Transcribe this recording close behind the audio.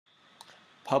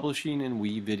Publishing in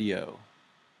WeVideo.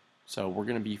 So we're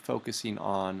going to be focusing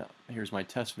on, here's my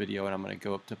test video, and I'm going to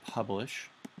go up to publish,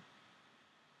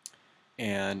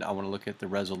 and I want to look at the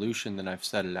resolution that I've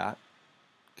set it at.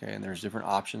 Okay, and there's different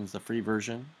options: the free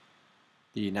version,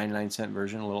 the 99-cent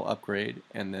version, a little upgrade,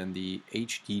 and then the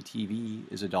HD TV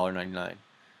is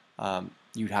 $1.99.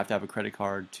 You'd have to have a credit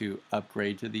card to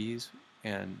upgrade to these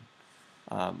and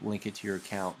link it to your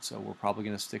account. So we're probably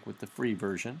going to stick with the free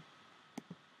version.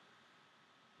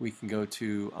 We can go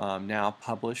to now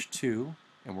publish to,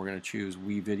 and we're going to choose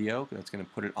WeVideo. That's going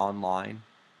to put it online,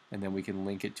 and then we can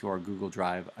link it to our Google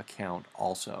Drive account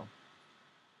also.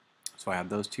 So I have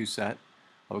those two set.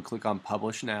 I would click on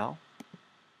publish now.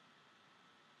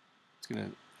 It's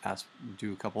going to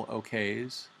do a couple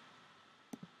OKs.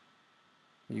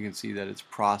 You can see that it's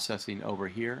processing over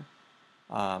here,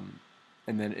 and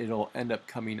then it'll end up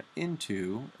coming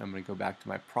into, I'm going to go back to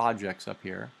my projects up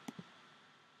here.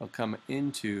 I'll come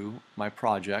into my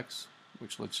projects,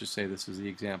 which, let's just say this is the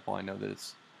example. I know that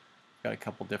it's got a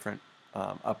couple different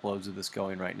uploads of this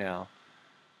going right now,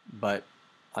 but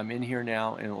I'm in here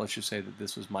now, and let's just say that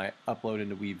this was my upload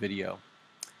into WeVideo.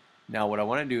 Now what I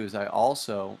want to do is I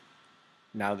also,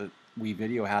 now that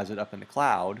WeVideo has it up in the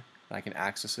cloud and I can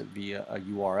access it via a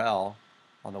URL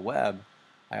on the web,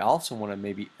 I also want to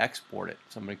maybe export it.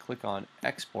 So I'm going to click on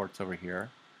exports over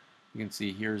here. You can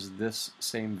see here's this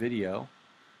same video,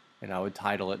 and I would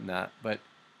title it in that, but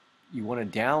you want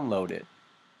to download it,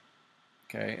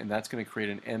 okay, and that's going to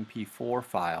create an MP4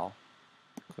 file.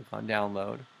 Click on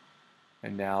download,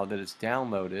 and now that it's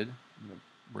downloaded, I'm going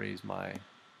to raise my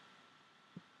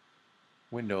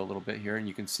window a little bit here, and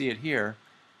you can see it here.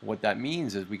 What that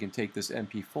means is we can take this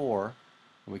MP4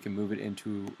 and we can move it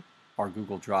into our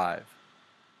Google Drive.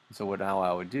 So what now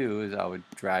I would do is I would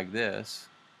drag this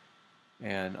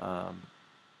and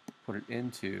put it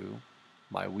into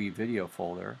my WeVideo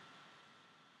folder.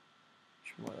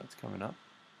 Sure why that's coming up,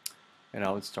 and I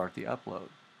would start the upload.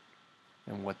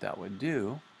 And what that would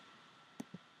do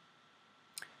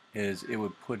is it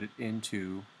would put it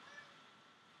into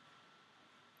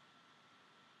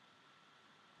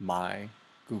my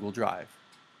Google Drive,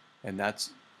 and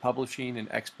that's publishing and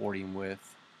exporting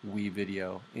with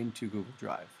WeVideo into Google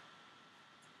Drive.